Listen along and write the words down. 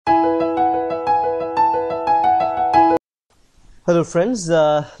Hello friends,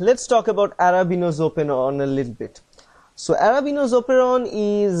 let's talk about Arabinose Operon a little bit. So Arabinose Operon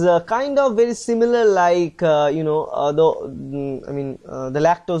is kind of very similar like the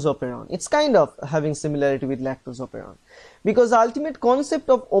lactose operon. It's kind of having similarity with lactose operon, because the ultimate concept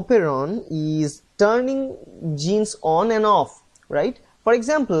of operon is turning genes on and off, right? For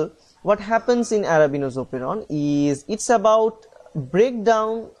example, what happens in Arabinose operon is it's about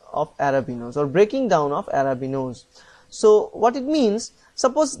breakdown of arabinose or breaking down of arabinose. So what it means,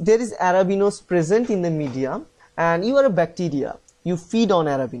 suppose there is arabinose present in the media and you are a bacteria, you feed on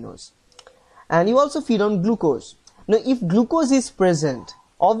arabinose and you also feed on glucose. Now if glucose is present,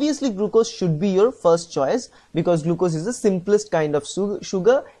 obviously glucose should be your first choice because glucose is the simplest kind of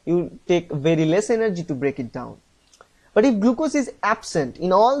sugar, you take very less energy to break it down. But if glucose is absent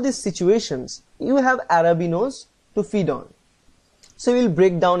in all these situations, you have arabinose to feed on. So you will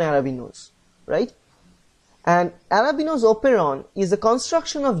break down arabinose, right? And Arabinose operon is a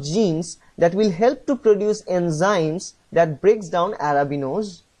construction of genes that will help to produce enzymes that breaks down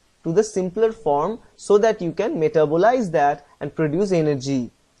arabinose to the simpler form so that you can metabolize that and produce energy,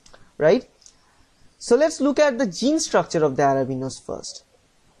 right? So let's look at the gene structure of the arabinose first.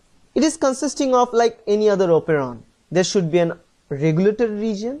 It is consisting of like any other operon. There should be an regulatory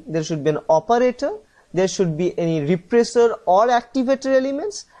region, there should be an operator, there should be any repressor or activator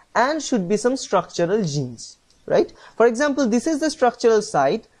elements, and should be some structural genes, right? For example, this is the structural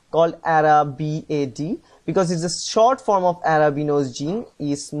site called ARA-BAD because it's a short form of arabinose gene,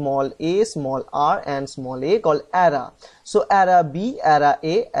 is small a, small r and small a, called ARA. So ARA-B,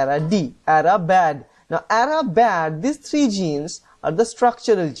 ARA-A, ARA-D, ARA-BAD. Now ARA-BAD, these three genes are the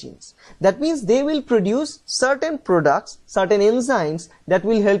structural genes. That means they will produce certain products, certain enzymes that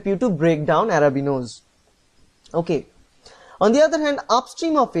will help you to break down arabinose. Okay. On the other hand,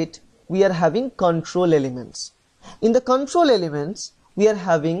 upstream of it, we are having control elements. In the control elements, we are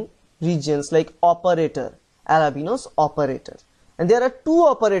having regions like operator, arabinose operator. And there are two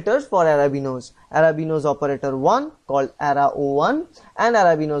operators for arabinose. Arabinose operator 1 called ARA-O1 and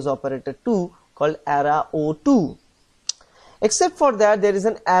arabinose operator 2 called ARA-O2. Except for that, there is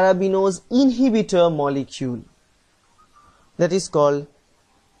an arabinose inhibitor molecule that is called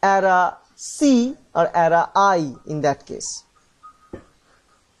ARA-C or ARA-I in that case.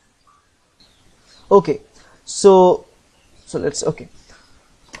 Okay, so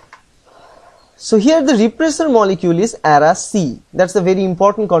here the repressor molecule is ARA-C. That's a very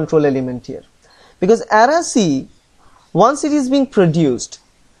important control element here, because ARA-C, once it is being produced,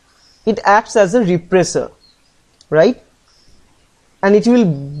 it acts as a repressor, right? And it will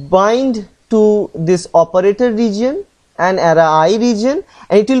bind to this operator region and ARA-I region,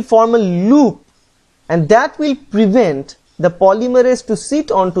 and it will form a loop, and that will prevent the polymerase to sit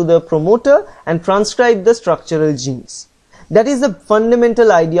onto the promoter and transcribe the structural genes. That is the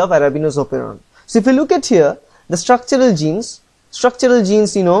fundamental idea of arabinose operon. So if you look at here, the structural genes,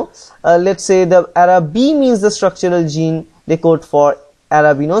 let's say the ARA-B means the structural gene, they code for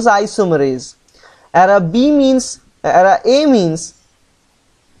arabinose isomerase. ARA-A means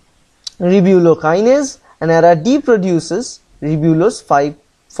ribonucleokinase, and ARA-D produces ribulose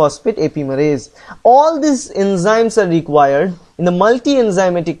 5-phosphate epimerase. All these enzymes are required in the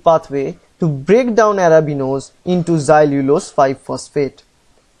multi-enzymatic pathway to break down arabinose into xylulose 5-phosphate.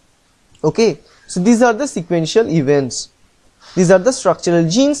 Okay, so these are the sequential events. These are the structural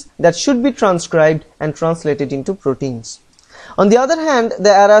genes that should be transcribed and translated into proteins. On the other hand,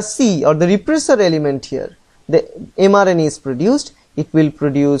 the ARA-C or the repressor element here, the mRNA is produced, it will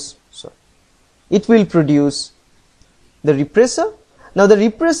produce the repressor. Now the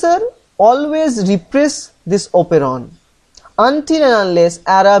repressor always repress this operon until and unless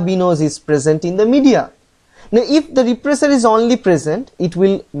arabinose is present in the media. Now if the repressor is only present, it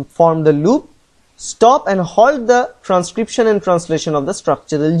will form the loop, stop and halt the transcription and translation of the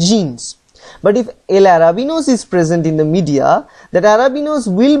structural genes. But if L-arabinose is present in the media, that arabinose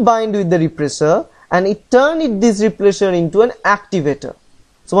will bind with the repressor and it turn this repressor into an activator.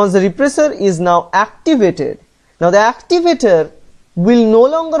 So once the repressor is now activated, now the activator will no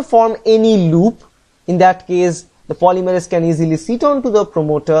longer form any loop. In that case, the polymerase can easily sit onto the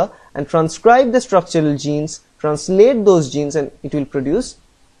promoter and transcribe the structural genes, translate those genes, and it will produce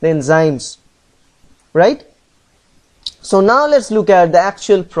the enzymes, right? So now let's look at the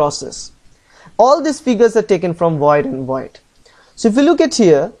actual process. All these figures are taken from Voigt and Voigt. So if you look at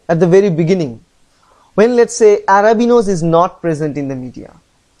here at the very beginning, when let's say arabinose is not present in the media,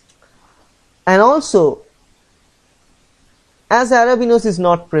 and also as arabinose is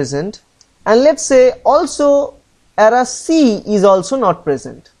not present, and let's say also ARA-C is also not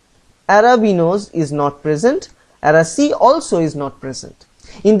present. Arabinose is not present ARA-C also is not present.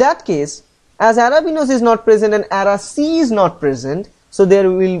 In that case, as arabinose is not present and ARA-C is not present, so there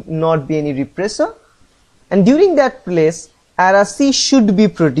will not be any repressor, and during that place ARA-C should be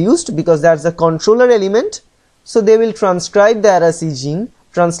produced because that's the controller element. So they will transcribe the ARA-C gene,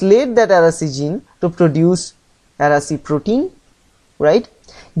 translate that ARA-C gene to produce ARA-C protein, right?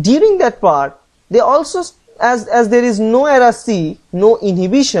 During that part, they also, as there is no ARA-C, no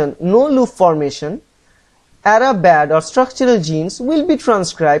inhibition, no loop formation, ARA-bad or structural genes will be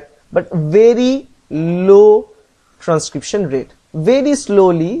transcribed, but very low transcription rate. Very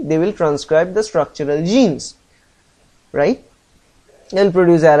slowly they will transcribe the structural genes, right? They'll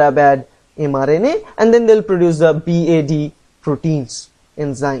produce ARA-bad mRNA and then they'll produce the BAD proteins,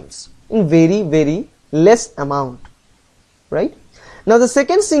 enzymes, in very, very less amount, right? Now the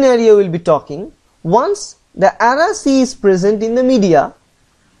second scenario we'll be talking, once the ARA-C is present in the media,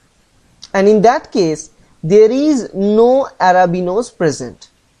 and in that case there is no arabinose present,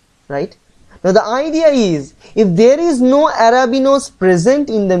 right? Now the idea is, if there is no arabinose present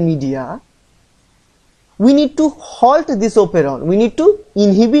in the media, we need to halt this operon, we need to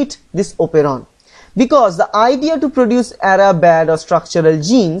inhibit this operon, because the idea to produce ARA-bad or structural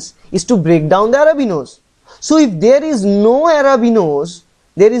genes is to break down the arabinose. So if there is no arabinose,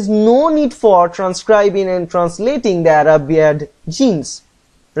 there is no need for transcribing and translating the ARA-bad genes,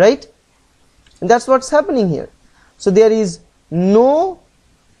 right? And that's what's happening here. So there is no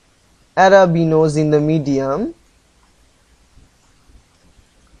arabinose in the medium,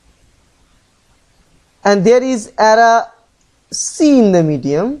 and there is ARA-C in the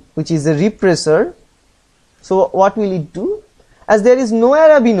medium, which is a repressor. So what will it do? As there is no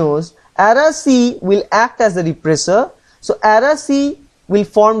arabinose, ARA-C will act as a repressor. So ARA-C will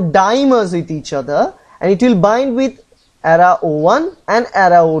form dimers with each other and it will bind with ARA-O1 and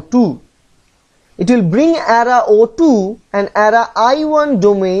ARA-O2. It will bring ARA-O2 and ARA-I1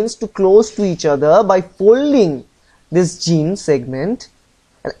 domains to close to each other by folding this gene segment,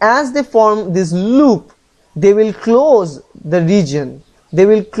 and as they form this loop, they will close the region. They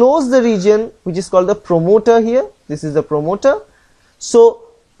will close the region which is called the promoter here. This is the promoter. So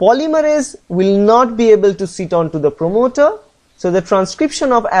polymerase will not be able to sit onto the promoter. So the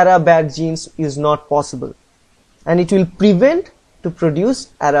transcription of ARA-bad genes is not possible, and it will prevent to produce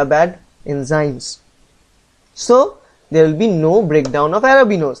ARA-bad enzymes. So there will be no breakdown of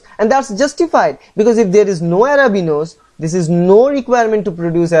arabinose, and that's justified, because if there is no arabinose, this is no requirement to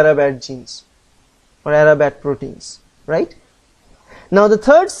produce ARA-bad genes or ARA-bad proteins, right? Now the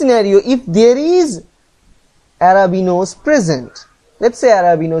third scenario, if there is arabinose present, let's say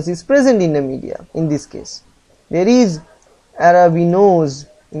arabinose is present in the media, in this case there is arabinose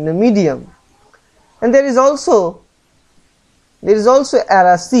in the medium, and there is also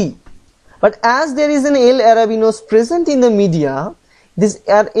ARA-C, but as there is an L-arabinose present in the media, this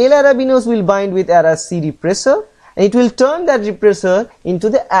L-arabinose will bind with ARA-C repressor and it will turn that repressor into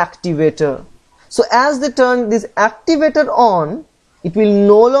the activator. So as they turn this activator on, it will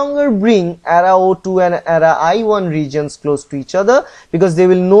no longer bring ARA-O2 and ARA-I1 regions close to each other, because they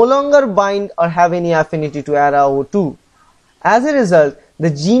will no longer bind or have any affinity to ARA-O2. As a result,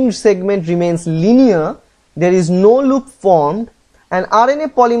 the gene segment remains linear, there is no loop formed, and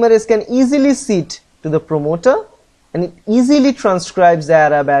RNA polymerase can easily sit to the promoter and it easily transcribes the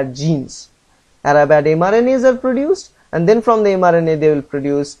ARA-bad genes. ARA-bad mRNAs are produced, and then from the mRNA they will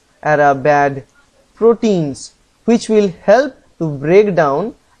produce ARA-bad proteins, which will help to break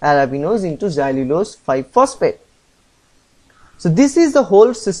down arabinose into xylulose 5-phosphate. So this is the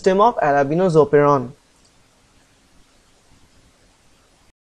whole system of arabinose operon.